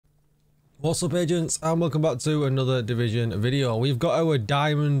What's up, agents, and welcome back to another Division video. We've got our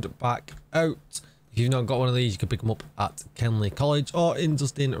diamond back out. If you've not got one of these, you can pick them up at Kenley College or in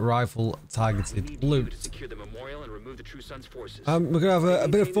Dustin Rifle Targeted Loot. We're going to have a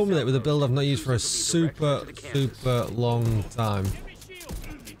bit of fun with it with a build I've not used for a super long time.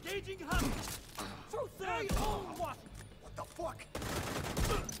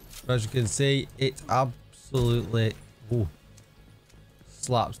 As you can see, it absolutely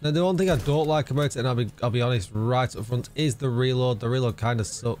slaps. Now, the one thing I don't like about it, and I'll be honest right up front, is the reload. The reload kind of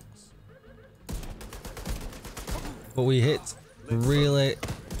sucks. But we hit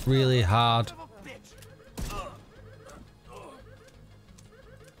really hard.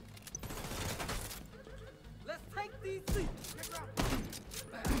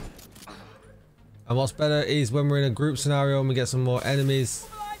 And what's better is when we're in a group scenario and we get some more enemies,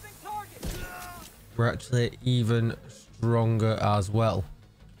 we're actually even stronger as well.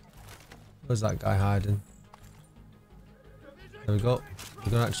 Where's that guy hiding? There we go.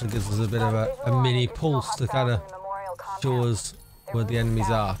 We're gonna actually gives us a bit of a mini pulse to kind of show us where the enemies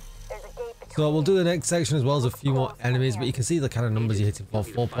are. So we'll do the next section as well as a few more enemies, but you can see the kind of numbers you're hitting for: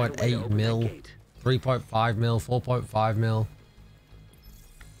 4.8 mil, 3.5 mil, 4.5 mil.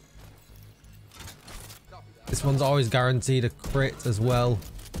 This one's always guaranteed a crit as well.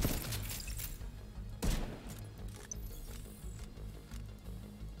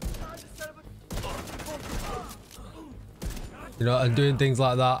 You know, and doing things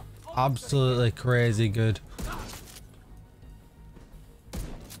like that, absolutely crazy good.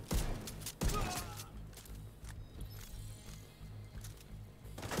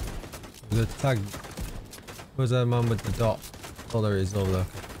 The tag. Where's that man with the dot? Oh, there he is over there.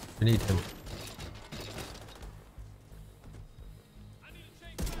 We need him.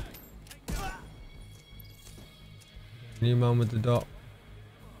 New man with the dot.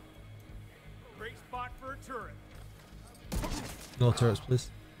 Great spot for a turret. No turrets, please.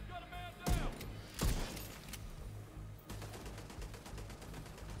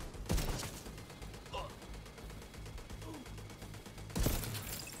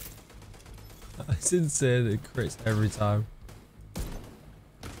 It's insane, it crits every time.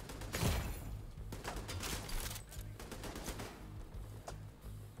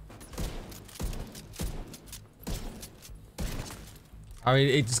 I mean,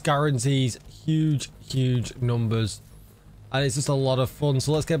 it just guarantees huge numbers, and it's just a lot of fun.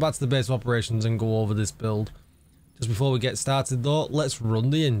 So let's get back to the base of operations and go over this build. Just before we get started though, let's run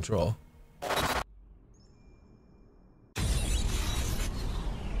the intro.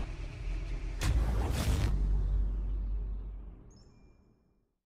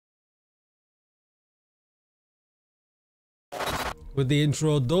 With the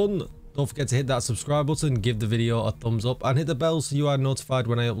intro done, don't forget to hit that subscribe button, give the video a thumbs up, and hit the bell so you are notified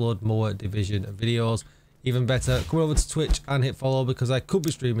when I upload more Division videos. Even better, come over to Twitch and hit follow, because I could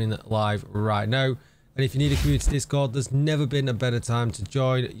be streaming live right now. And if you need a community Discord, there's never been a better time to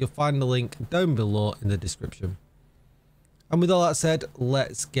join. You'll find the link down below in the description. And with all that said,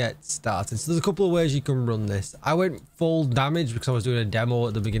 let's get started. So there's a couple of ways you can run this. I went full damage because I was doing a demo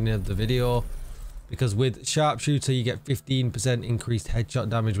at the beginning of the video. Because with sharpshooter you get 15% increased headshot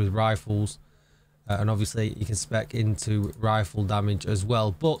damage with rifles, and obviously you can spec into rifle damage as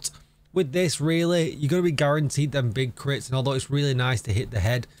well. But with this, really, you're going to be guaranteed them big crits, and although it's really nice to hit the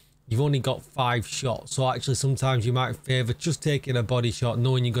head, you've only got 5 shots. So actually sometimes you might favour just taking a body shot,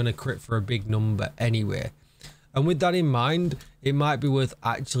 knowing you're going to crit for a big number anyway. And with that in mind, it might be worth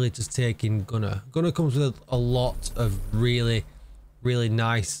actually just taking Gunner. Gunner comes with a lot of really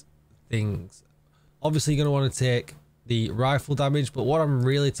nice things. Obviously, you're going to want to take the rifle damage, but what I'm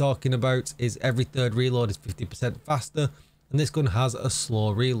really talking about is every third reload is 50% faster, and this gun has a slow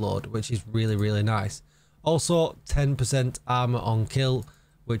reload, which is really nice. Also, 10% armor on kill,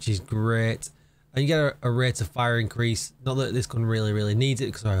 which is great, and you get a rate of fire increase. Not that this gun really needs it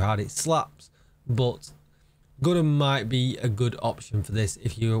because of how hard it slaps, but Gunner might be a good option for this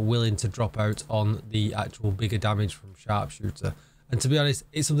if you're willing to drop out on the actual bigger damage from sharpshooter. And to be honest,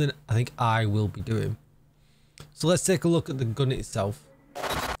 it's something I think I will be doing. So let's take a look at the gun itself.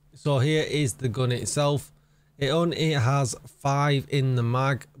 So here is the gun itself. It only has 5 in the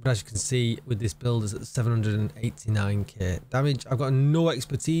mag, but as you can see with this build, it's at 789k damage. I've got no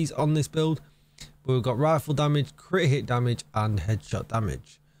expertise on this build, but we've got rifle damage, crit hit damage, and headshot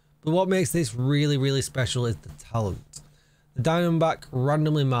damage. But what makes this really special is the talent. The Diamondback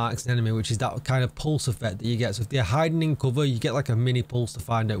randomly marks an enemy, which is that kind of pulse effect that you get. So if they're hiding in cover, you get like a mini pulse to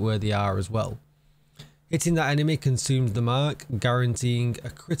find out where they are as well. Hitting that enemy consumes the mark, guaranteeing a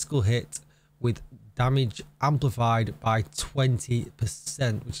critical hit with damage amplified by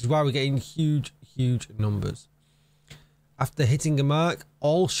 20%, which is why we're getting huge numbers. After hitting a mark,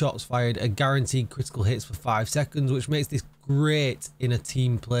 all shots fired are guaranteed critical hits for 5 seconds, which makes this great in a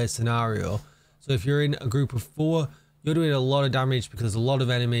team play scenario. So if you're in a group of 4, you're doing a lot of damage because there's a lot of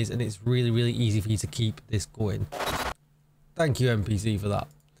enemies, and it's really easy for you to keep this going. Thank you, NPC, for that.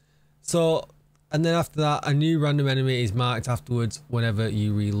 So, and then after that, a new random enemy is marked afterwards whenever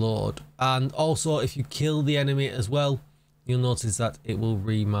you reload. And also, if you kill the enemy as well, you'll notice that it will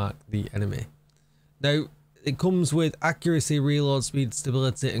remark the enemy. Now, it comes with accuracy, reload speed,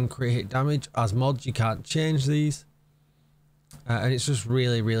 stability, and crit hit damage. As mods, you can't change these. And it's just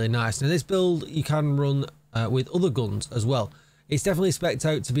really nice. Now, this build you can run with other guns as well. It's definitely spec'd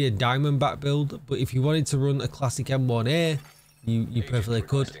out to be a diamondback build, but if you wanted to run a classic M1A, you perfectly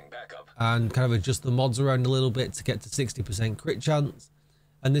could, and kind of adjust the mods around a little bit to get to 60% crit chance,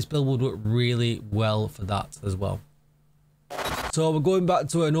 and this build would work really well for that as well. So we're going back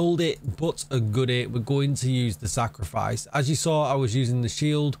to an oldie but a goodie. We're going to use the sacrifice. As you saw, I was using the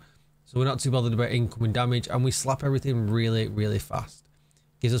shield, so we're not too bothered about incoming damage, and we slap everything really fast.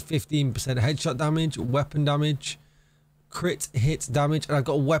 Gives us 15% headshot damage, weapon damage, crit hit damage, and I've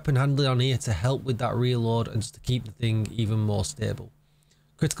got a weapon handling on here to help with that reload and just to keep the thing even more stable.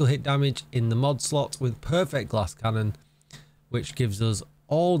 Critical hit damage in the mod slot with perfect glass cannon, which gives us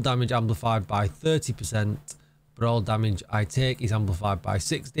all damage amplified by 30%, but all damage I take is amplified by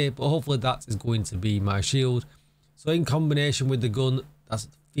 60, but hopefully that is going to be my shield. So in combination with the gun, that's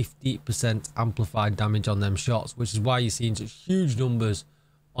 50% amplified damage on them shots, which is why you're seeing such huge numbers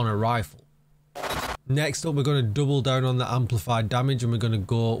on a rifle. Next up, we're going to double down on the amplified damage, and we're going to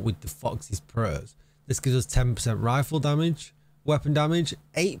go with the Fox's Prayers. This gives us 10% rifle damage, weapon damage,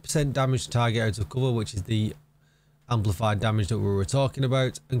 8% damage to target out of cover, which is the amplified damage that we were talking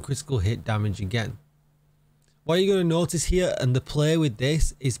about, and critical hit damage again. What you're going to notice here, and the play with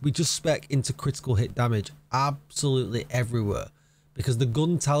this, is we just spec into critical hit damage absolutely everywhere, because the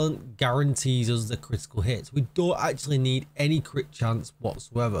gun talent guarantees us the critical hits. We don't actually need any crit chance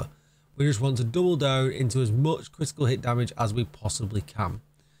whatsoever. We just want to double down into as much critical hit damage as we possibly can.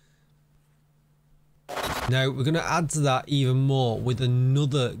 Now, we're going to add to that even more with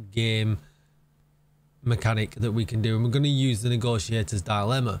another game mechanic that we can do, and we're going to use the Negotiator's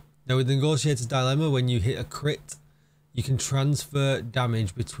Dilemma. Now, with the Negotiator's Dilemma, when you hit a crit, you can transfer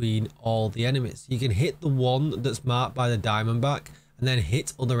damage between all the enemies. You can hit the one that's marked by the diamondback and then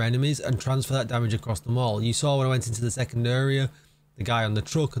hit other enemies and transfer that damage across them all. You saw when I went into the second area, the guy on the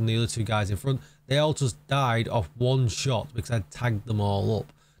truck and the other 2 guys in front, they all just died off one shot because I tagged them all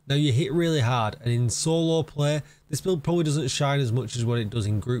up. Now, you hit really hard, and in solo play, this build probably doesn't shine as much as what it does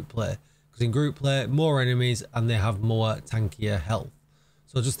in group play, because in group play, more enemies and they have more tankier health.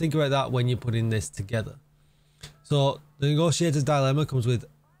 So just think about that when you're putting this together. So the Negotiator's Dilemma comes with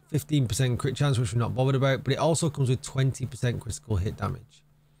 15% crit chance, which we're not bothered about, but it also comes with 20% critical hit damage.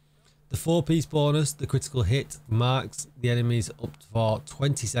 The 4-piece bonus, the critical hit, marks the enemies up for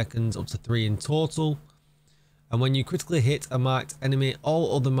 20 seconds, up to 3 in total. And when you critically hit a marked enemy,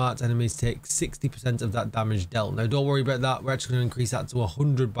 all other marked enemies take 60% of that damage dealt. Now, don't worry about that. We're actually going to increase that to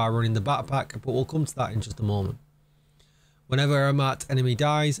 100 by running the backpack, but we'll come to that in just a moment. Whenever a marked enemy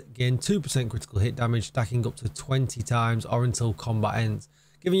dies, gain 2% critical hit damage, stacking up to 20 times or until combat ends,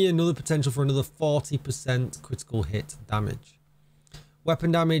 giving you another potential for another 40% critical hit damage.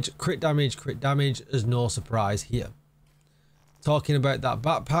 Weapon damage, crit damage is no surprise here. Talking about that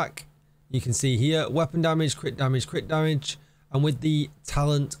backpack, you can see here weapon damage, crit damage, and with the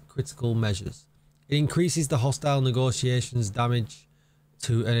talent critical measures, it increases the hostile negotiations damage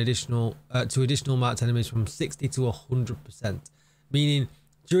to an additional marked enemies from 60 to 100%, meaning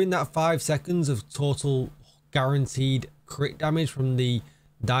during that 5 seconds of total guaranteed crit damage from the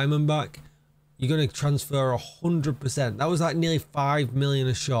diamondback, you're going to transfer 100%. That was like nearly 5 million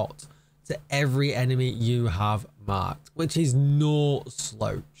a shot to every enemy you have marked, which is no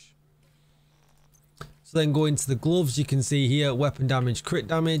slouch. So then going to the gloves, you can see here weapon damage, crit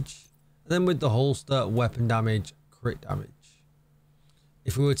damage, and then with the holster, weapon damage, crit damage.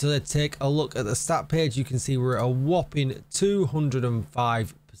 If we were to take a look at the stat page, you can see we're at a whopping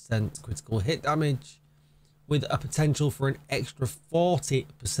 205% critical hit damage, with a potential for an extra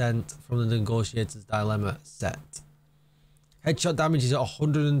 40% from the Negotiator's Dilemma set. Headshot damage is at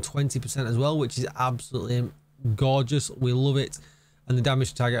 120% as well, which is absolutely gorgeous. We love it. And the damage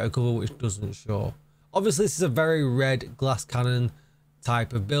to target out of cover, which doesn't show. Obviously, this is a very red glass cannon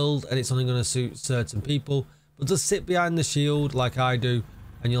type of build, and it's only going to suit certain people. But just sit behind the shield like I do,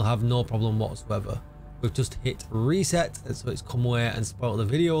 and you'll have no problem whatsoever. We've just hit reset, and so it's come away and spoiled the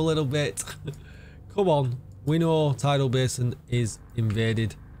video a little bit. Come on. We know Tidal Basin is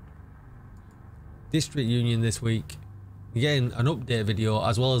invaded. District Union this week. You're getting an update video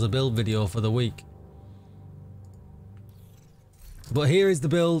as well as a build video for the week. But here is the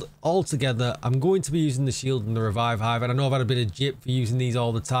build all together. I'm going to be using the shield and the revive hive, and I know I've had a bit of jip for using these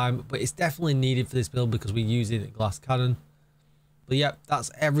all the time, but it's definitely needed for this build because we're using a glass cannon. But yeah,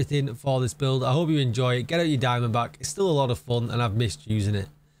 that's everything for this build. I hope you enjoy it. Get out your diamond back. It's still a lot of fun and I've missed using it.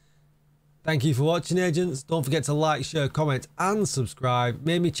 Thank you for watching, agents. Don't forget to like, share, comment and subscribe.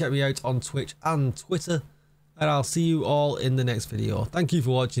 Maybe check me out on Twitch and Twitter, and I'll see you all in the next video. Thank you for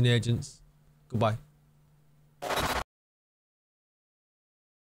watching, agents. Goodbye.